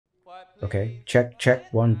Okay, check,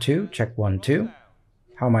 check, 1, 2, check, 1, 2.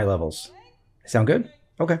 How are my levels? Sound good?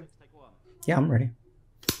 Okay. Yeah, I'm ready.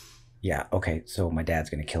 Yeah, okay, so my dad's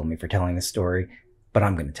gonna kill me for telling this story, but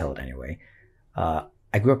I'm gonna tell it anyway.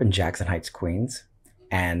 I grew up in Jackson Heights, Queens,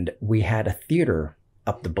 and we had a theater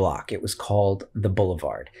up the block. It was called The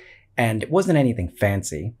Boulevard, and it wasn't anything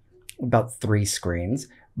fancy, about 3 screens,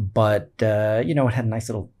 but it had a nice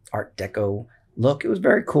little Art Deco look. It was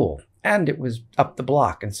very cool, and it was up the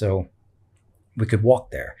block, and so we could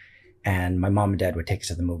walk there. And my mom and dad would take us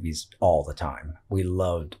to the movies all the time. We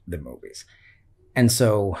loved the movies. And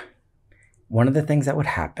so one of the things that would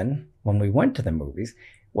happen when we went to the movies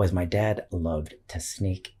was my dad loved to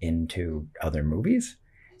sneak into other movies.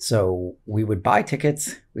 So we would buy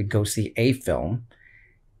tickets, we'd go see a film,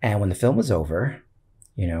 and when the film was over,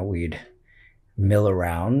 we'd mill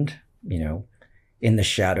around, in the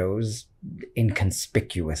shadows,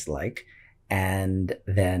 inconspicuous like, and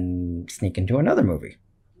then sneak into another movie.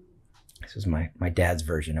 This was my dad's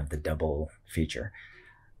version of the double feature.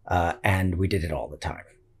 And we did it all the time.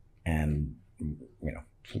 And,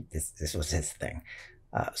 this was his thing.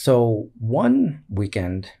 So one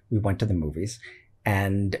weekend we went to the movies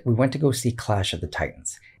and we went to go see Clash of the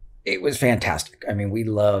Titans. It was fantastic. I mean, we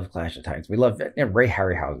loved Clash of the Titans. We loved it. Ray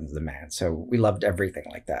Harryhausen's the man. So we loved everything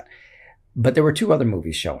like that. But there were 2 other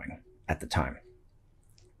movies showing at the time.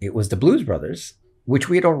 It was the Blues Brothers, which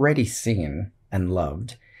we had already seen and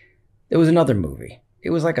loved. There was another movie.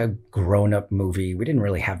 It was like a grown-up movie. We didn't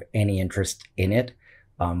really have any interest in it.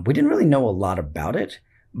 We didn't really know a lot about it,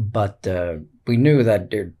 but we knew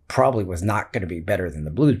that it probably was not going to be better than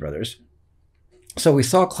the Blues Brothers. So we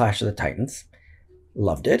saw Clash of the Titans,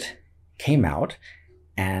 loved it, came out,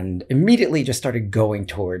 and immediately just started going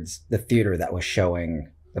towards the theater that was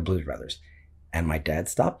showing the Blues Brothers. And my dad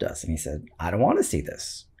stopped us and he said, I don't want to see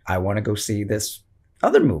this. I want to go see this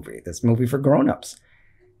other movie, this movie for grown-ups.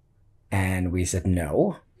 And we said,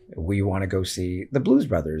 no, we want to go see the Blues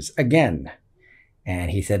Brothers again.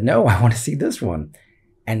 And he said, no, I want to see this one.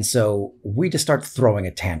 And so we just start throwing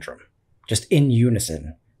a tantrum, just in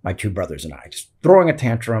unison, my 2 brothers and I, just throwing a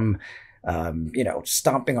tantrum,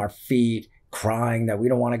 stomping our feet, crying that we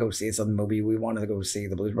don't want to go see this other movie. We wanted to go see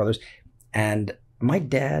the Blues Brothers. And my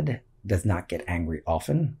dad does not get angry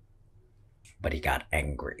often, but he got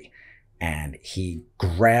angry. And he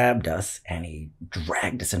grabbed us and he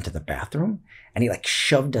dragged us into the bathroom and he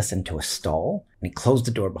shoved us into a stall and he closed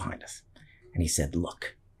the door behind us. And he said,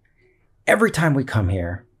 look, every time we come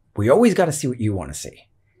here, we always got to see what you want to see.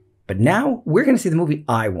 But now we're going to see the movie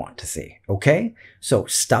I want to see. Okay? So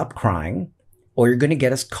stop crying or you're going to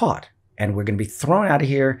get us caught and we're going to be thrown out of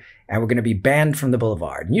here and we're going to be banned from the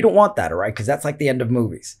Boulevard. And you don't want that, all right? Because that's like the end of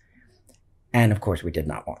movies. And of course we did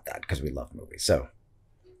not want that because we love movies. So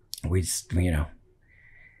we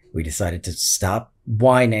decided to stop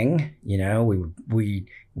whining. We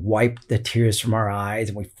wiped the tears from our eyes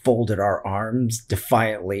and we folded our arms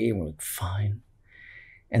defiantly and we were fine.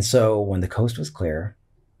 And so when the coast was clear,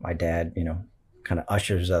 my dad, kind of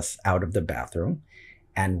ushers us out of the bathroom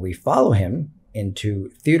and we follow him into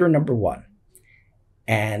theater number 1.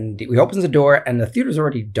 And he opens the door and the theater's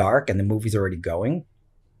already dark and the movie's already going.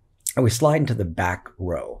 And we slide into the back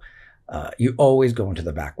row. You always go into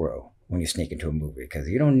the back row when you sneak into a movie because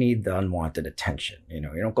you don't need the unwanted attention. You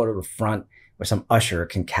don't go to the front where some usher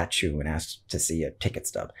can catch you and ask to see a ticket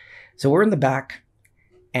stub. So we're in the back,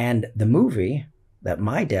 and the movie that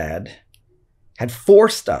my dad had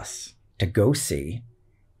forced us to go see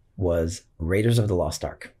was Raiders of the Lost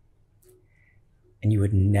Ark. And you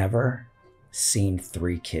had never seen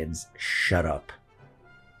 3 kids shut up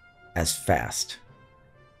as fast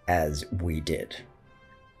as we did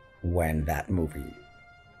when that movie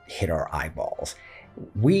hit our eyeballs.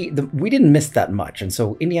 We didn't miss that much. And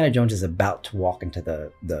so Indiana Jones is about to walk into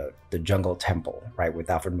the jungle temple, right, with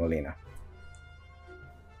Alfred Molina.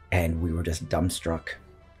 And we were just dumbstruck,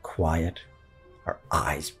 quiet. Our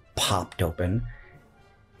eyes popped open.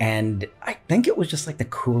 And I think it was just the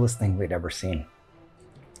coolest thing we'd ever seen.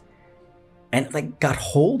 And it got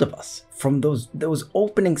hold of us from those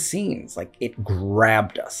opening scenes. It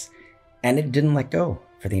grabbed us and it didn't let go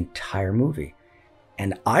for the entire movie.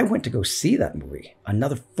 And I went to go see that movie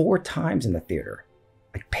another 4 times in the theater.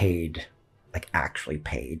 Actually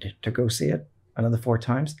paid to go see it another 4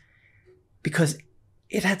 times because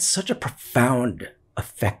it had such a profound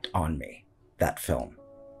effect on me, that film.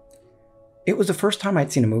 It was the first time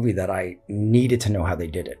I'd seen a movie that I needed to know how they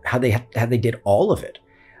did it, how they did all of it.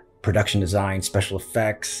 Production design, special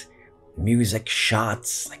effects, music,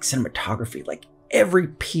 shots, cinematography, every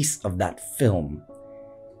piece of that film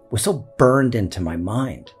was so burned into my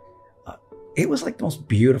mind. it was like the most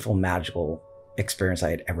beautiful, magical experience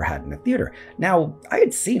I had ever had in a theater. Now, I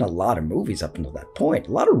had seen a lot of movies up until that point,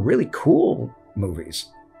 a lot of really cool movies.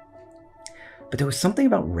 But there was something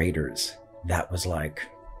about Raiders that was like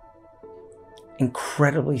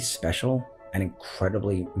incredibly special and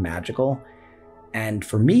incredibly magical. And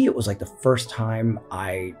for me, it was like the first time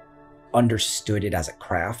I understood it as a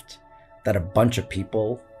craft, that a bunch of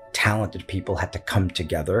people, talented people, had to come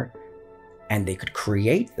together and they could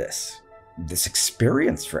create this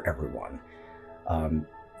experience for everyone.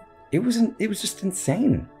 It was just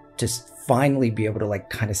insane to finally be able to like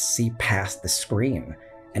kind of see past the screen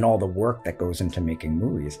and all the work that goes into making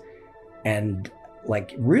movies. And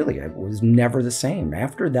like really, it was never the same.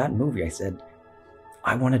 After that movie, I said,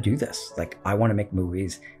 I want to do this. Like, I want to make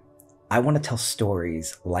movies. I want to tell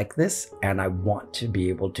stories like this, and I want to be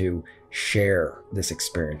able to share this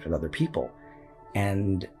experience with other people.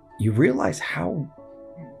 And you realize how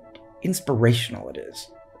inspirational it is,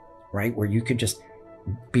 right? Where you could just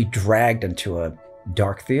be dragged into a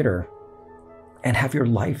dark theater and have your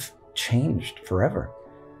life changed forever.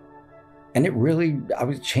 And it really, I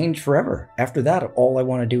was changed forever. After that, all I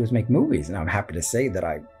want to do is make movies. And I'm happy to say that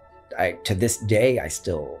I to this day, I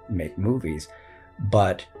still make movies.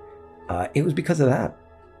 But it was because of that.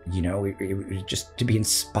 You know, it was just to be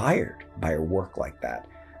inspired by a work like that.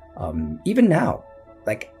 Even now,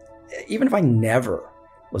 like, even if I never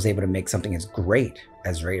was able to make something as great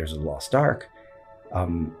as Raiders of the Lost Ark,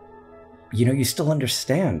 you know, you still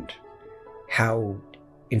understand how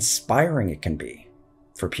inspiring it can be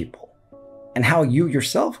for people, and how you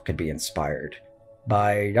yourself could be inspired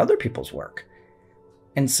by other people's work.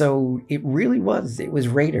 And so it was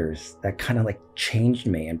Raiders that kind of like changed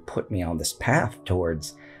me and put me on this path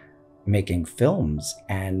towards making films.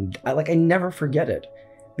 And I never forget it,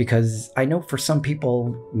 because I know for some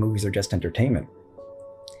people, movies are just entertainment.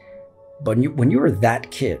 But when you were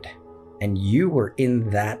that kid and you were in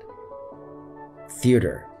that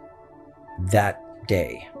theater that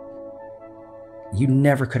day, you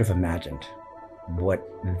never could have imagined what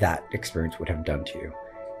that experience would have done to you.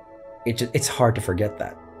 It's hard to forget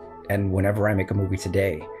that. And whenever I make a movie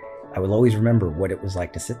today, I will always remember what it was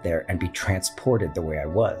like to sit there and be transported the way I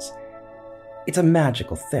was. It's a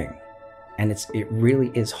magical thing. And it really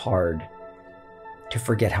is hard to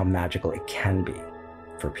forget how magical it can be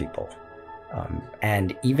for people.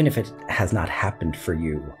 And even if it has not happened for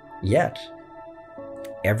you yet,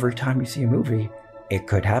 every time you see a movie, it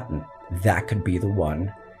could happen. That could be the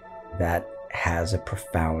one that has a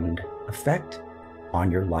profound effect on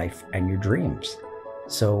your life and your dreams.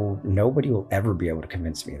 So nobody will ever be able to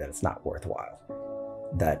convince me that it's not worthwhile,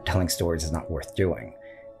 that telling stories is not worth doing.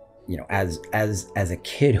 You know, as a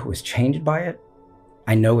kid who was changed by it,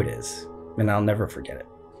 I know it is, and I'll never forget it.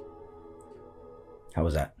 How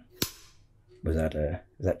was that? Was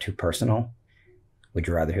that too personal? Would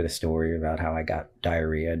you rather hear the story about how I got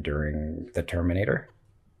diarrhea during The Terminator?